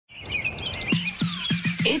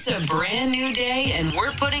It's a brand new day, and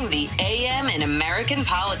we're putting the AM in American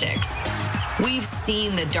politics. We've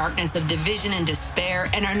seen the darkness of division and despair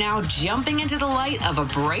and are now jumping into the light of a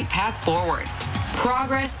bright path forward.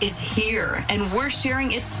 Progress is here, and we're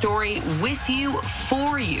sharing its story with you,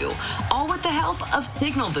 for you, all with the help of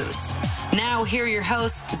Signal Boost. Now, here are your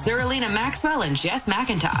hosts, Zerlina Maxwell and Jess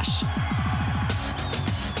McIntosh.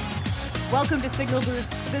 Welcome to Signal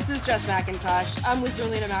Boost. This is Jess McIntosh. I'm with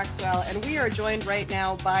Zerlina Maxwell, and we are joined right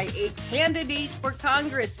now by a candidate for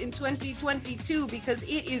Congress in 2022 because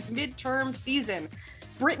it is midterm season.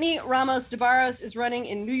 Brittany Ramos de Barros is running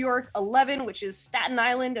in New York 11, which is Staten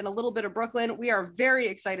Island and a little bit of Brooklyn. We are very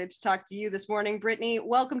excited to talk to you this morning. Brittany,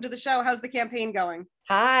 welcome to the show. How's the campaign going?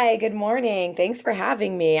 Hi, good morning. Thanks for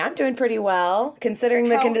having me. I'm doing pretty well, considering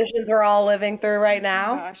the conditions we're all living through right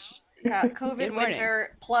now. Gosh. COVID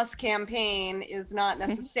winter plus campaign is not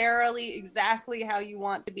necessarily exactly how you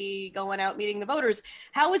want to be going out meeting the voters.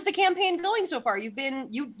 How is the campaign going so far? You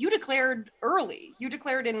declared early. You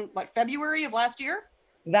declared in February of last year?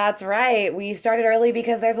 That's right. We started early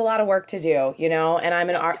because there's a lot of work to do, and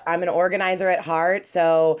I'm an organizer at heart.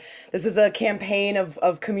 So this is a campaign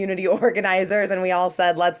of community organizers. And we all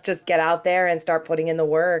said, let's just get out there and start putting in the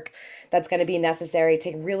work that's going to be necessary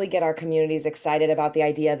to really get our communities excited about the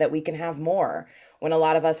idea that we can have more when a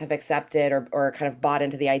lot of us have accepted or kind of bought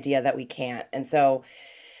into the idea that we can't. And so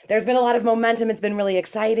there's been a lot of momentum. It's been really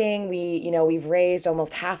exciting. We've raised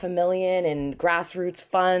almost $500,000 in grassroots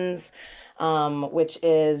funds, which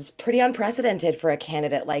is pretty unprecedented for a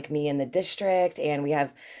candidate like me in the district. And we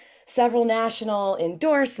have several national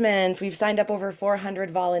endorsements. We've signed up over 400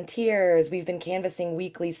 volunteers. We've been canvassing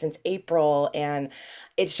weekly since April. And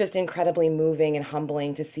it's just incredibly moving and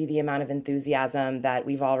humbling to see the amount of enthusiasm that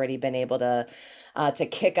we've already been able to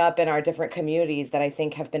kick up in our different communities that I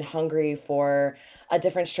think have been hungry for a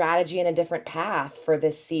different strategy and a different path for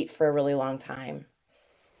this seat for a really long time.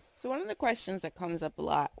 So one of the questions that comes up a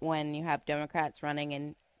lot when you have Democrats running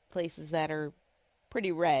in places that are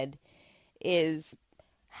pretty red is,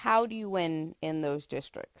 how do you win in those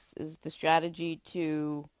districts? Is the strategy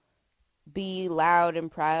to be loud and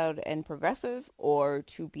proud and progressive, or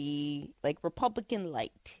to be like Republican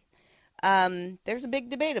light? There's a big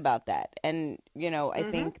debate about that. And, I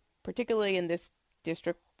think particularly in this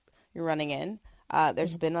district you're running in,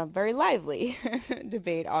 there's been a very lively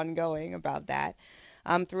debate ongoing about that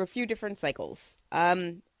through a few different cycles.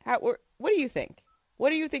 What do you think?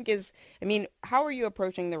 What do you think how are you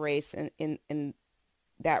approaching the race in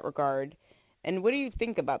that regard? And what do you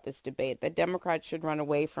think about this debate that Democrats should run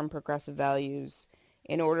away from progressive values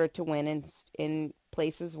in order to win in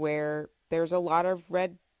places where there's a lot of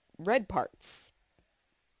red parts?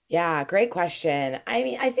 Yeah, great question.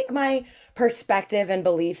 I think my perspective and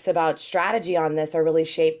beliefs about strategy on this are really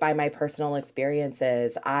shaped by my personal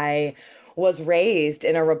experiences. I was raised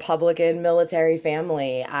in a Republican military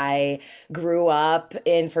family. I grew up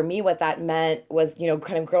for me, what that meant was,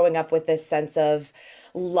 kind of growing up with this sense of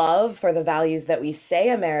love for the values that we say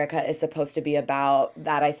America is supposed to be about,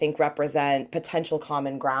 that I think represent potential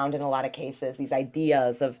common ground in a lot of cases, these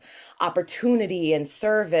ideas of opportunity and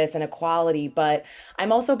service and equality. But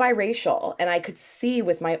I'm also biracial, and I could see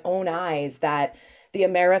with my own eyes that the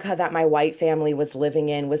America that my white family was living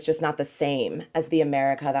in was just not the same as the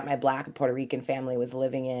America that my Black and Puerto Rican family was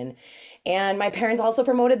living in. And my parents also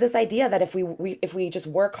promoted this idea that if we just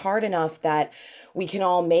work hard enough, that we can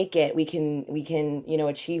all make it, we can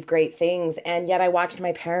achieve great things. And yet I watched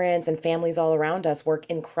my parents and families all around us work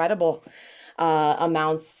incredible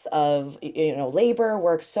amounts of labor,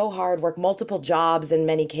 work so hard, work multiple jobs in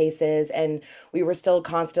many cases, and we were still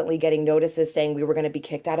constantly getting notices saying we were going to be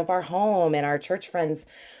kicked out of our home, and our church friends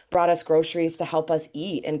brought us groceries to help us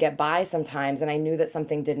eat and get by sometimes, and I knew that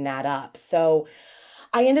something didn't add up. So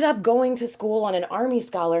I ended up going to school on an Army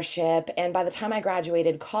scholarship, and by the time I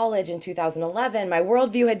graduated college in 2011, my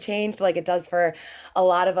worldview had changed like it does for a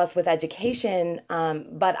lot of us with education,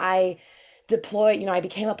 but I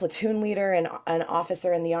became a platoon leader and an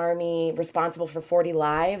officer in the Army responsible for 40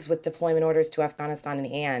 lives with deployment orders to Afghanistan in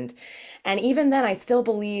hand. And even then, I still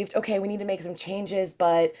believed, okay, we need to make some changes,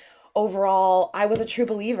 but overall, I was a true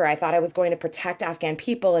believer. I thought I was going to protect Afghan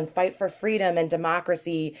people and fight for freedom and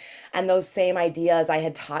democracy and those same ideas I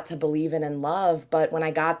had taught to believe in and love. But when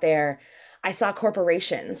I got there, I saw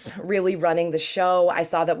corporations really running the show. I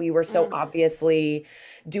saw that we were so obviously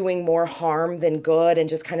doing more harm than good and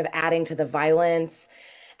just kind of adding to the violence.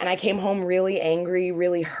 And I came home really angry,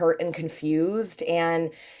 really hurt and confused. And,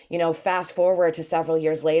 fast forward to several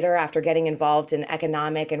years later, after getting involved in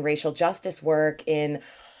economic and racial justice work in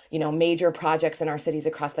major projects in our cities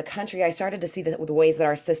across the country, I started to see the ways that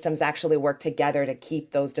our systems actually work together to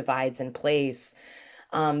keep those divides in place,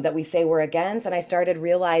 that we say we're against. And I started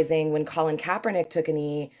realizing when Colin Kaepernick took a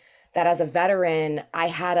knee that as a veteran, I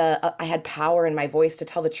had power in my voice to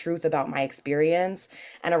tell the truth about my experience,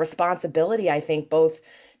 and a responsibility, I think, both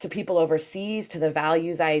to people overseas, to the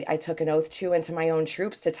values I took an oath to, and to my own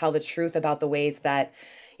troops, to tell the truth about the ways that,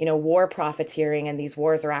 war profiteering and these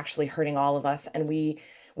wars are actually hurting all of us. And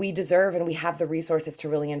we deserve and we have the resources to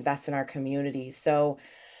really invest in our communities. So,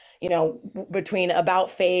 between About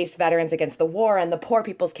Face, Veterans Against the War, and the Poor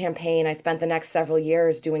People's Campaign, I spent the next several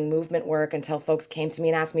years doing movement work until folks came to me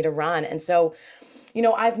and asked me to run. And so,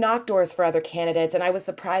 I've knocked doors for other candidates, and I was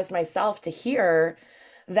surprised myself to hear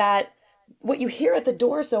that what you hear at the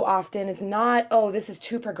door so often is not, oh, this is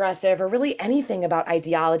too progressive, or really anything about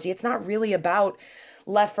ideology. It's not really about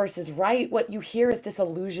left versus right. What you hear is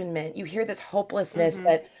disillusionment. You hear this hopelessness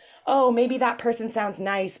that, oh, maybe that person sounds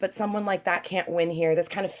nice, but someone like that can't win here. This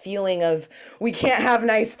kind of feeling of we can't have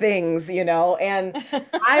nice things, and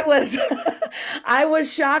I was I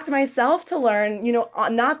was shocked myself to learn,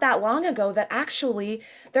 not that long ago, that actually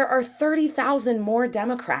there are 30,000 more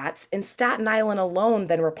Democrats in Staten Island alone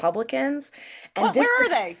than Republicans. And where are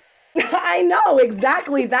they? I know,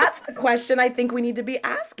 exactly. That's the question I think we need to be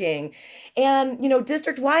asking. And,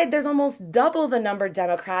 district-wide, there's almost double the number of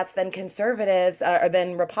Democrats than conservatives or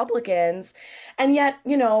than Republicans. And yet,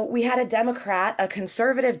 we had a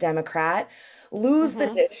conservative Democrat, lose the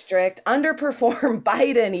district, underperform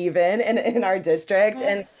Biden even in our district,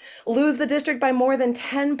 and lose the district by more than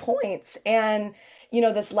 10 points. And,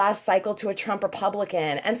 this last cycle to a Trump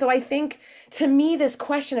Republican. And so I think, to me, this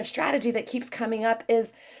question of strategy that keeps coming up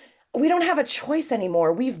is, we don't have a choice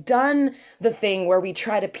anymore. We've done the thing where we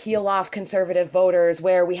try to peel off conservative voters,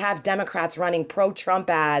 where we have Democrats running pro-Trump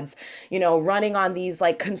ads, running on these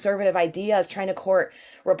like conservative ideas, trying to court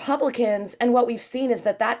Republicans. And what we've seen is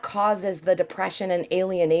that causes the depression and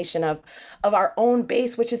alienation of our own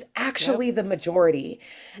base, which is actually the majority.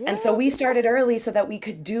 And so we started early so that we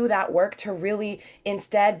could do that work to really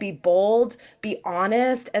instead be bold, be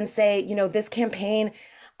honest, and say, this campaign,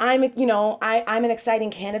 I'm an exciting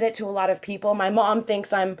candidate to a lot of people. My mom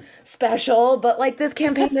thinks I'm special, but this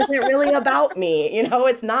campaign isn't really about me.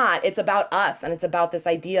 It's not. It's about us. And it's about this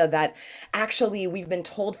idea that actually we've been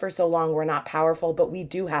told for so long we're not powerful, but we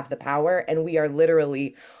do have the power. And we are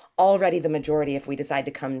literally already the majority if we decide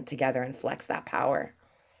to come together and flex that power.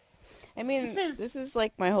 I mean, this is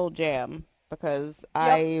like my whole jam. Because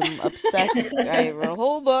I'm obsessed. I wrote a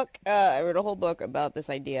whole book. About this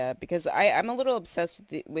idea because I'm a little obsessed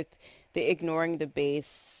with the ignoring the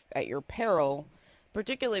base at your peril,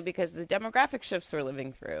 particularly because the demographic shifts we're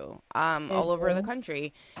living through all over the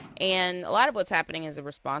country, and a lot of what's happening is a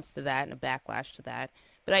response to that and a backlash to that.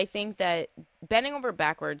 But I think that bending over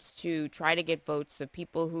backwards to try to get votes of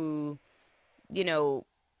people who,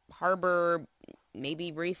 harbor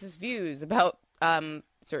maybe racist views about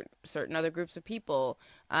certain other groups of people,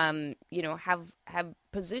 have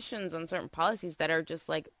positions on certain policies that are just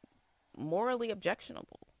morally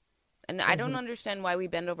objectionable. And I don't understand why we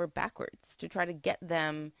bend over backwards to try to get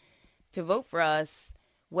them to vote for us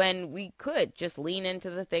when we could just lean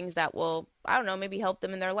into the things that will, I don't know, maybe help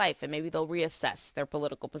them in their life, and maybe they'll reassess their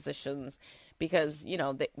political positions because,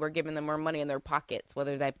 we're giving them more money in their pockets,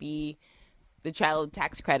 whether that be the child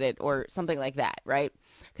tax credit or something like that, right?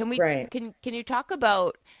 Can you talk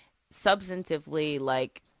about substantively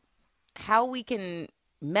how we can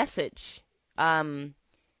message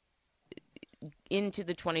into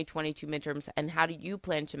the 2022 midterms, and how do you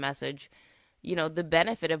plan to message the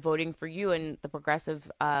benefit of voting for you and the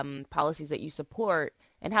progressive policies that you support,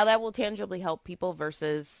 and how that will tangibly help people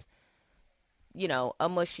versus a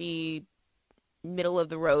mushy middle of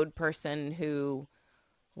the road person who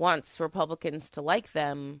wants Republicans to like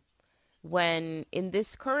them, when in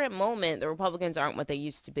this current moment the Republicans aren't what they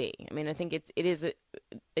used to be. I mean, I think it is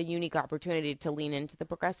a unique opportunity to lean into the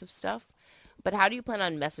progressive stuff, but how do you plan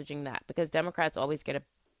on messaging that? Because Democrats always get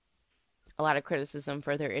a lot of criticism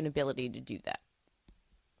for their inability to do that.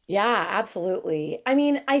 Yeah, absolutely. I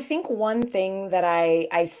mean, I think one thing that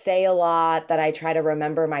I say a lot that I try to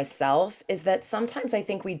remember myself is that sometimes I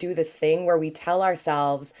think we do this thing where we tell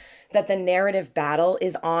ourselves that the narrative battle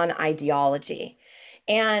is on ideology.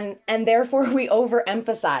 And therefore we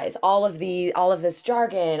overemphasize all of this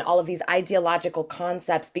jargon, all of these ideological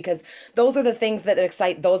concepts, because those are the things that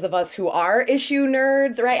excite those of us who are issue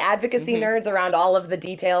nerds, right? Advocacy nerds around all of the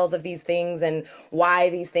details of these things and why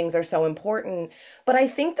these things are so important. But I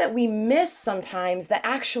think that we miss sometimes that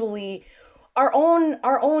actually our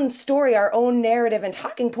own story, our own narrative and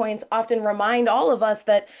talking points often remind all of us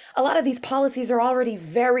that a lot of these policies are already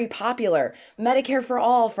very popular. Medicare for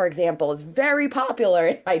all, for example, is very popular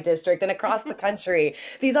in my district and across the country.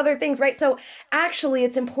 These other things, right? So actually,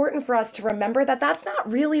 it's important for us to remember that that's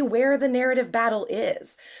not really where the narrative battle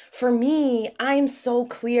is. For me, I'm so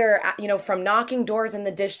clear, from knocking doors in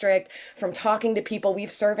the district, from talking to people.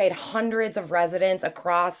 We've surveyed hundreds of residents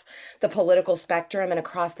across the political spectrum and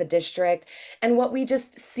across the district. And what we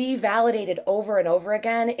just see validated over and over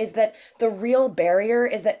again is that the real barrier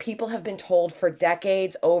is that people have been told for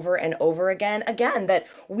decades over and over again, that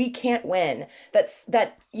we can't win.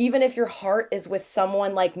 That even if your heart is with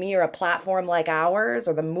someone like me or a platform like ours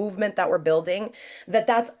or the movement that we're building,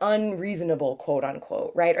 that's unreasonable, quote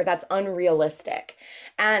unquote, right? Or that's unrealistic.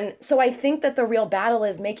 And so I think that the real battle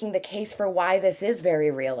is making the case for why this is very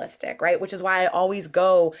realistic, right? Which is why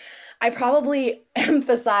I probably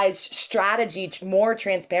emphasize strategy more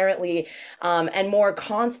transparently and more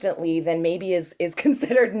constantly than maybe is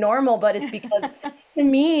considered normal. But it's because to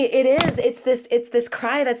me, it's this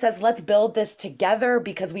cry that says, let's build this together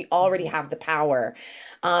because we already have the power.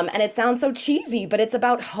 And it sounds so cheesy, but it's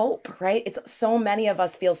about hope, right? It's so many of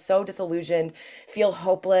us feel so disillusioned, feel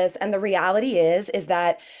hopeless. And the reality is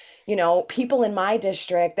that people in my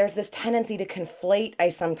district, there's this tendency to conflate,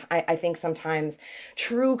 I think sometimes,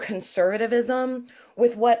 true conservatism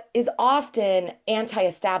with what is often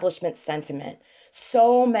anti-establishment sentiment.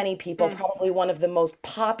 So many people, probably one of the most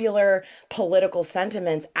popular political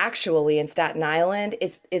sentiments actually in Staten Island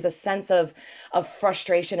is a sense of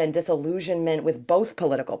frustration and disillusionment with both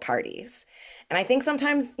political parties. And I think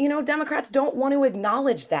sometimes, Democrats don't want to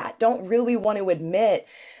acknowledge that, don't really want to admit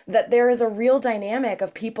that there is a real dynamic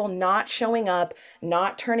of people not showing up,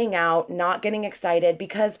 not turning out, not getting excited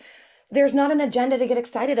because there's not an agenda to get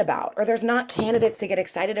excited about, or there's not candidates to get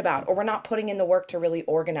excited about, or we're not putting in the work to really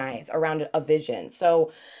organize around a vision.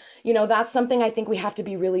 So, that's something I think we have to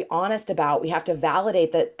be really honest about. We have to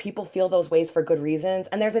validate that people feel those ways for good reasons.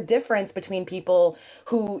 And there's a difference between people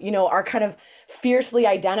who, are kind of fiercely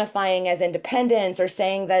identifying as independents or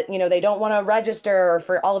saying that, they don't want to register or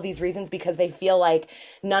for all of these reasons because they feel like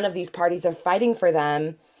none of these parties are fighting for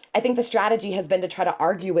them. I think the strategy has been to try to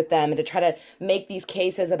argue with them and to try to make these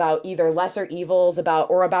cases about either lesser evils about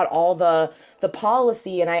all the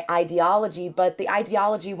policy and ideology, but the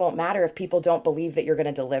ideology won't matter if people don't believe that you're going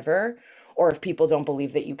to deliver or if people don't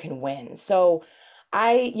believe that you can win. So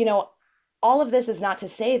all of this is not to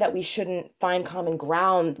say that we shouldn't find common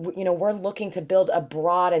ground. We're looking to build a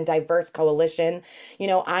broad and diverse coalition.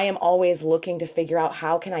 I am always looking to figure out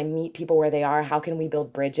how can I meet people where they are? How can we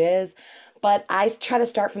build bridges? But I try to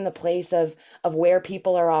start from the place of where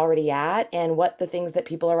people are already at and what the things that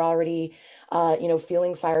people are already,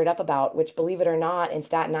 feeling fired up about, which, believe it or not, in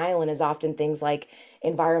Staten Island is often things like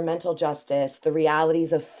environmental justice, the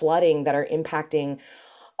realities of flooding that are impacting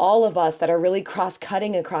all of us, that are really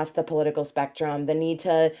cross-cutting across the political spectrum, the need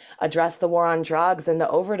to address the war on drugs and the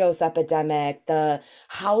overdose epidemic, the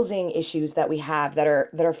housing issues that we have that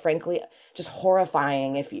are frankly just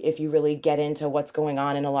horrifying if you really get into what's going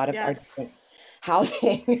on in a lot of our different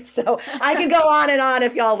housing. So I could go on and on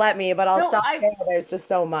if y'all let me, but I'll stop there. There's just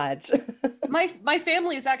so much. My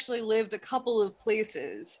family has actually lived a couple of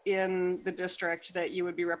places in the district that you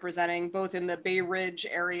would be representing, both in the Bay Ridge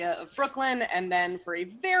area of Brooklyn and then for a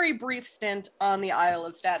very brief stint on the Isle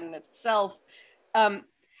of Staten itself.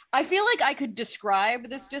 I feel like I could describe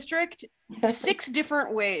this district 6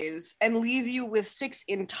 different ways and leave you with 6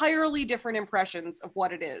 entirely different impressions of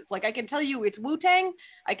what it is. Like, I can tell you it's Wu-Tang.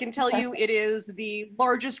 I can tell you it is the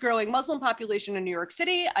largest growing Muslim population in New York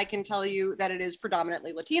City. I can tell you that it is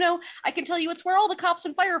predominantly Latino. I can tell you it's where all the cops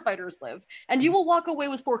and firefighters live. And you will walk away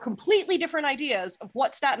with 4 completely different ideas of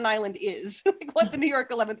what Staten Island is, like what the New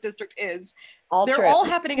York 11th District is. They're all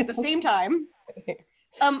happening at the same time.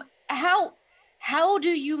 How do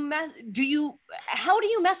you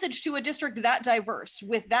message to a district that diverse,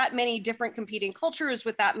 with that many different competing cultures,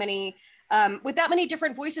 with that many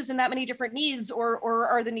different voices and that many different needs, or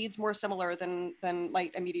are the needs more similar than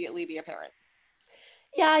might immediately be apparent?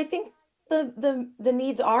 Yeah, I think the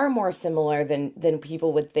needs are more similar than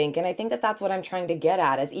people would think, and I think that's what I'm trying to get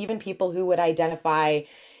at, is even people who would identify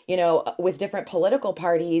with different political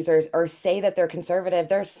parties or say that they're conservative.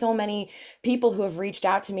 There's so many people who have reached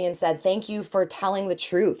out to me and said, thank you for telling the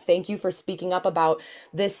truth. Thank you for speaking up about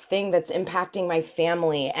this thing that's impacting my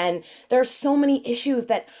family. And there are so many issues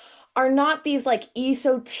that are not these like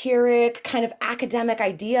esoteric kind of academic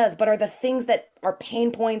ideas, but are the things that are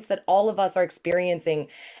pain points that all of us are experiencing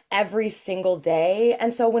every single day.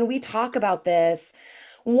 And so when we talk about this,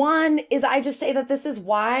 One is I just say that this is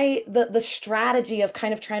why the strategy of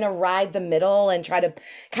kind of trying to ride the middle and try to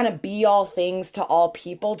kind of be all things to all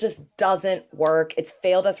people just doesn't work. It's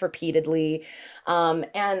failed us repeatedly.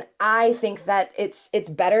 And I think that it's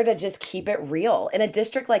better to just keep it real in a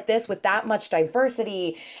district like this with that much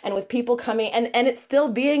diversity and with people coming and it's still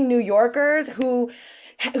being New Yorkers who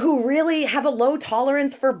really have a low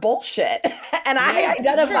tolerance for bullshit. And I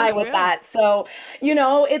identify with that. So,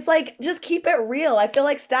 it's like, just keep it real. I feel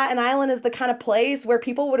like Staten Island is the kind of place where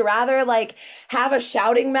people would rather like have a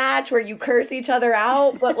shouting match where you curse each other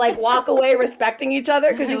out, but like walk away respecting each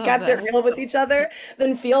other because you kept it real with each other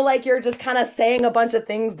than feel like you're just kind of saying a bunch of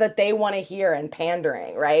things that they want to hear and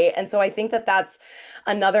pandering. Right. And so I think that that's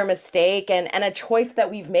another mistake and a choice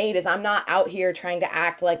that we've made is I'm not out here trying to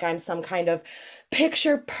act like I'm some kind of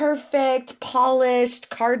picture perfect, polished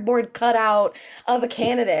cardboard cutout of a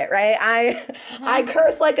candidate, right? I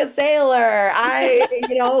curse like a sailor. I,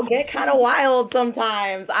 get kind of wild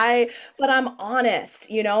sometimes. But I'm honest,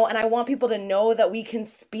 and I want people to know that we can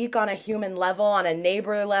speak on a human level, on a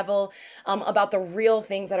neighbor level, about the real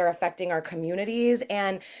things that are affecting our communities.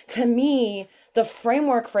 And to me, the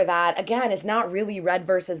framework for that, again, is not really red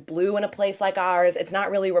versus blue in a place like ours. It's not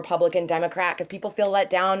really Republican, Democrat, because people feel let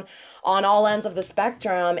down on all ends of the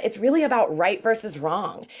spectrum. It's really about right versus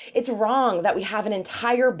wrong. It's wrong that we have an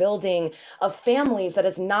entire building of families that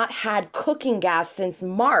has not had cooking gas since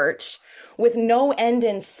March with no end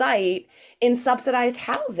in sight in subsidized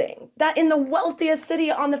housing. That in the wealthiest city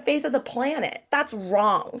on the face of the planet. That's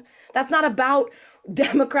wrong. That's not about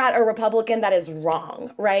Democrat or Republican, that is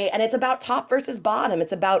wrong, right? And it's about top versus bottom.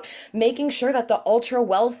 It's about making sure that the ultra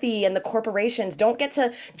wealthy and the corporations don't get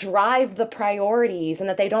to drive the priorities and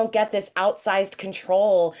that they don't get this outsized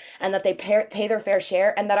control and that they pay their fair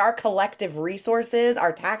share and that our collective resources,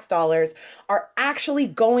 our tax dollars, are actually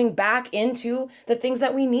going back into the things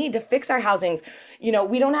that we need to fix our housings.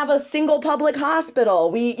 We don't have a single public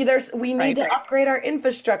hospital. We need to upgrade our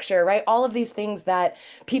infrastructure, right? All of these things that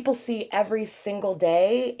people see every single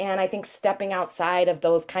day. And I think stepping outside of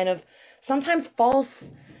those kind of sometimes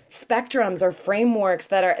false spectrums or frameworks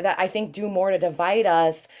that I think do more to divide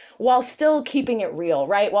us while still keeping it real,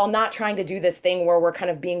 right? While not trying to do this thing where we're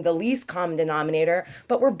kind of being the least common denominator,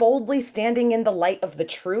 but we're boldly standing in the light of the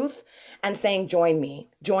truth and saying, join me,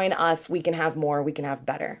 join us, we can have more, we can have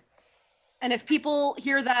better. And if people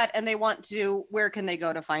hear that and they want to, where can they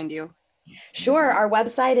go to find you? Sure. Our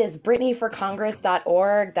website is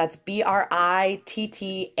BrittanyForCongress.org. That's BRITTANY.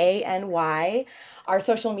 Our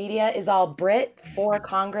social media is all Brit for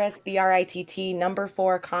Congress, BRITT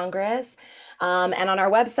 4 Congress. And on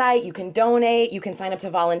our website, you can donate, you can sign up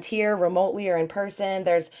to volunteer remotely or in person.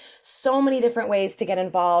 There's so many different ways to get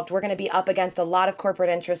involved. We're going to be up against a lot of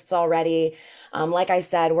corporate interests already. Like I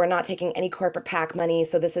said, we're not taking any corporate PAC money.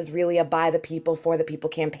 So this is really a by the people, for the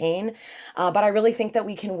people campaign. But I really think that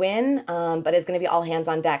we can win, but it's going to be all hands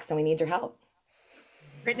on deck. So we need your help.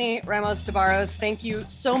 Brittany Ramos-Tabarros, thank you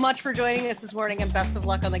so much for joining us this morning and best of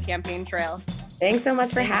luck on the campaign trail. Thanks so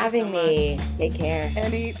much for having me. Take care.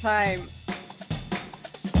 Anytime.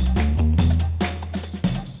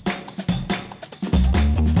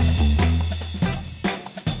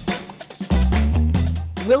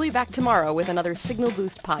 We'll be back tomorrow with another Signal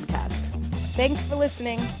Boost podcast. Thanks for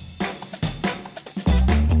listening.